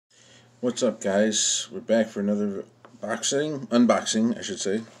What's up, guys? We're back for another unboxing, I should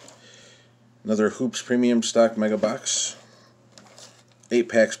say. Another Hoops Premium Stock Mega Box. 8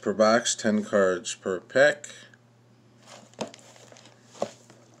 packs per box, 10 cards per pack.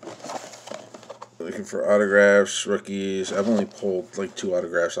 Looking for autographs, rookies. I've only pulled like 2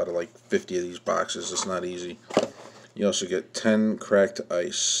 autographs out of like 50 of these boxes. It's not easy. You also get 10 cracked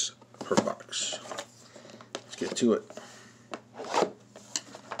ice per box. Let's get to it.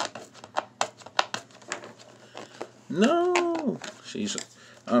 No! Jeez,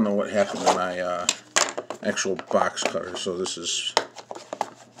 I don't know what happened to my actual box cutter, so this is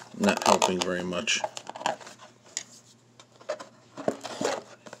not helping very much.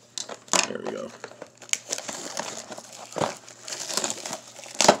 There we go.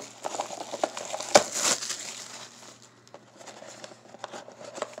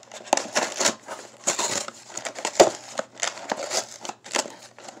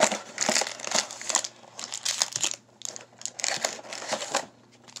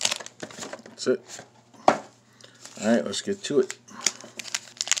 That's it. Alright, let's get to it.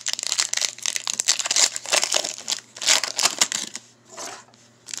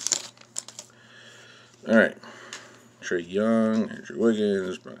 Alright. Trae Young, Andrew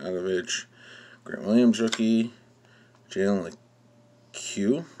Wiggins, Bogdanovich, Grant Williams rookie, Jalen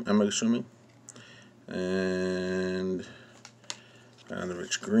Q, I'm assuming, and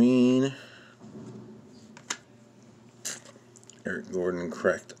Bogdanovich green, Eric Gordon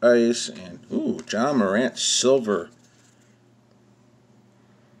cracked ice, and John Morant silver.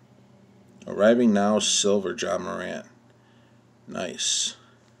 Arriving now, silver John Morant. Nice.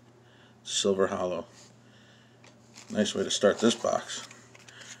 Silver hollow. Nice way to start this box.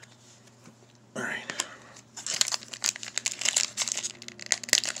 Alright.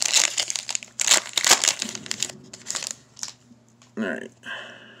 Alright.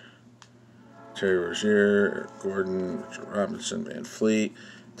 Terry Rozier, Eric Gordon, Richard Robinson, Van Fleet,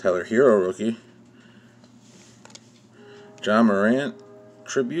 Tyler Hero rookie, John Morant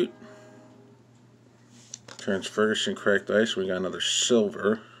tribute, Terrence Ferguson cracked ice. We got another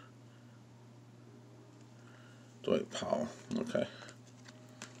silver. Dwight Powell. Okay.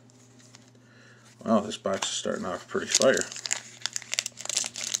 Wow, this box is starting off pretty fire.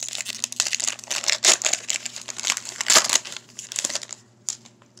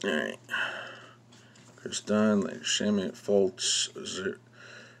 Alright. Chris Dunn, Landry Shamet, Fultz,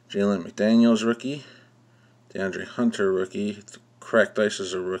 Jalen McDaniels rookie, DeAndre Hunter rookie, cracked ice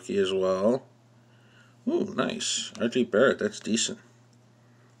is a rookie as well. Ooh, nice. RJ Barrett, that's decent.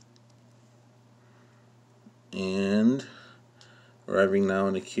 And arriving now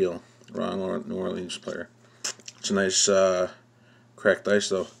in Nikhil, wrong New Orleans player. It's a nice cracked ice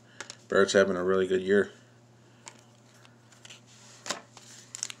though. Barrett's having a really good year.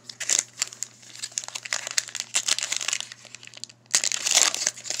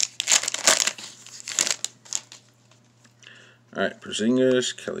 Alright,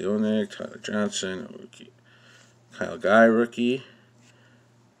 Porzingis, Kelly Olynyk, Tyler Johnson, rookie, Kyle Guy rookie,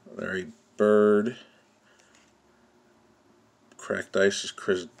 Larry Bird, cracked ice is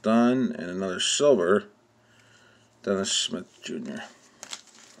Chris Dunn, and another silver, Dennis Smith Jr.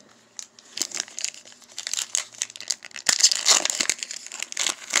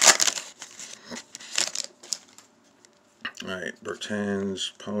 Alright,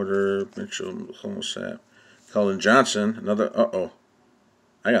 Bertans, Powder, Mitchell, Homosap, Keldon Johnson, another,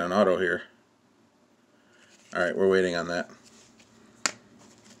 I got an auto here. Alright, we're waiting on that.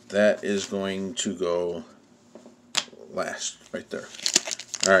 That is going to go last, right there.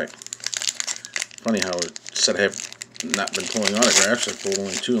 Alright. Funny how it said I have not been pulling autographs. I pulled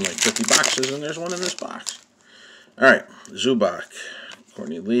only 2 in like 50 boxes, and there's one in this box. Alright, Zubac,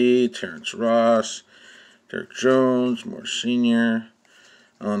 Courtney Lee, Terrence Ross, Derek Jones, Moore Sr.,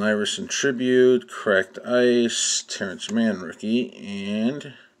 Allen Iverson tribute, cracked ice, Terrence Mann rookie,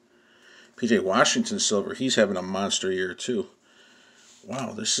 and PJ Washington silver. He's having a monster year too.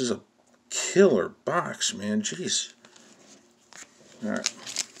 Wow, this is a killer box, man. Jeez. Alright.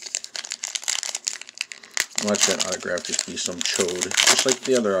 Watch that autograph just be some chode, just like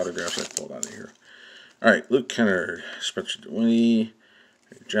the other autographs I pulled out of here. Alright, Luke Kennard, Spencer Dinwiddie,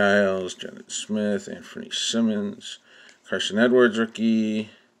 Giles, Janet Smith, Anthony Simmons, Carson Edwards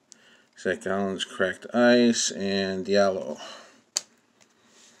rookie, Zach Collins cracked ice, and Diallo.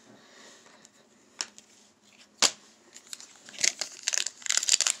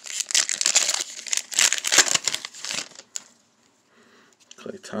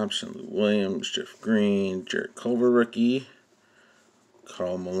 Klay Thompson, Lou Williams, Jeff Green, Jarrett Culver rookie,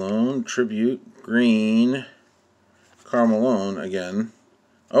 Karl Malone tribute, green, Karl Malone again.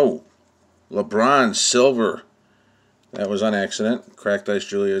 Oh, LeBron silver. That was on accident. Cracked Ice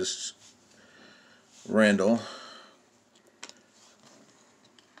Julius Randle.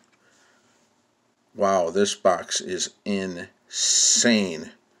 Wow, this box is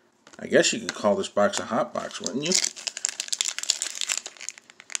insane. I guess you could call this box a hot box, wouldn't you?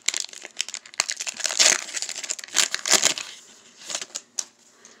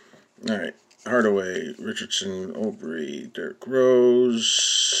 Alright, Hardaway, Richardson, Aubrey, Derrick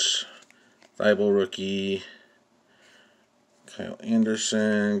Rose, Thibault rookie, Kyle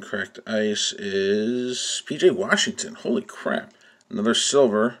Anderson. Cracked Ice is P.J. Washington. Holy crap. Another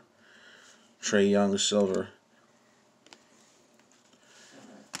silver. Trae Young silver.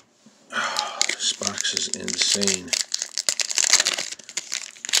 Oh, this box is insane.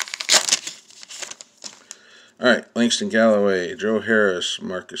 Alright, Langston Galloway, Joe Harris,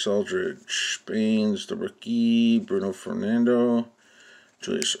 Marcus Aldridge, Baines, the rookie, Bruno Fernando,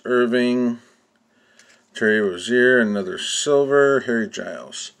 Julius Irving, Terry Rozier, another silver, Harry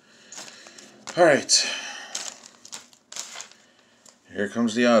Giles. Alright. Here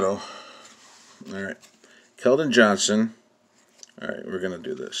comes the auto. Alright. Keldon Johnson. Alright, we're going to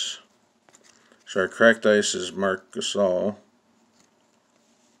do this. So our cracked ice is Marc Gasol,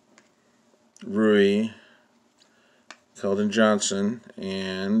 Rui, Keldon Johnson,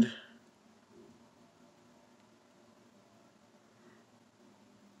 and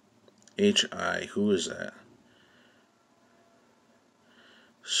H.I. Who is that?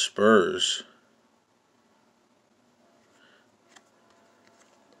 Spurs.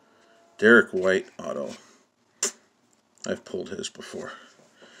 Derek White auto. I've pulled his before.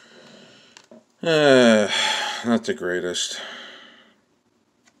 Not the greatest.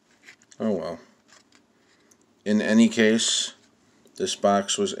 Oh well. In any case, this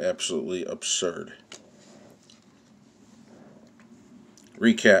box was absolutely absurd.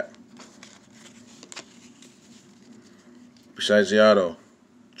 Recap. Besides the auto,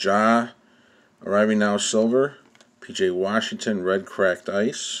 Ja, arriving now silver. P.J. Washington, red cracked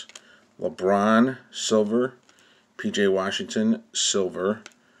ice. LeBron, silver. P.J. Washington, silver.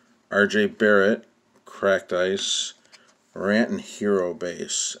 R.J. Barrett, cracked ice. Morant and Hero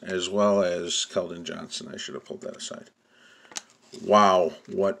base, as well as Keldon Johnson. I should have pulled that aside. Wow,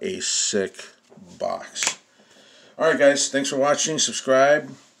 what a sick box. Alright guys, thanks for watching. Subscribe,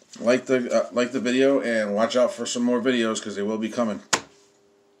 like the video, and watch out for some more videos because they will be coming.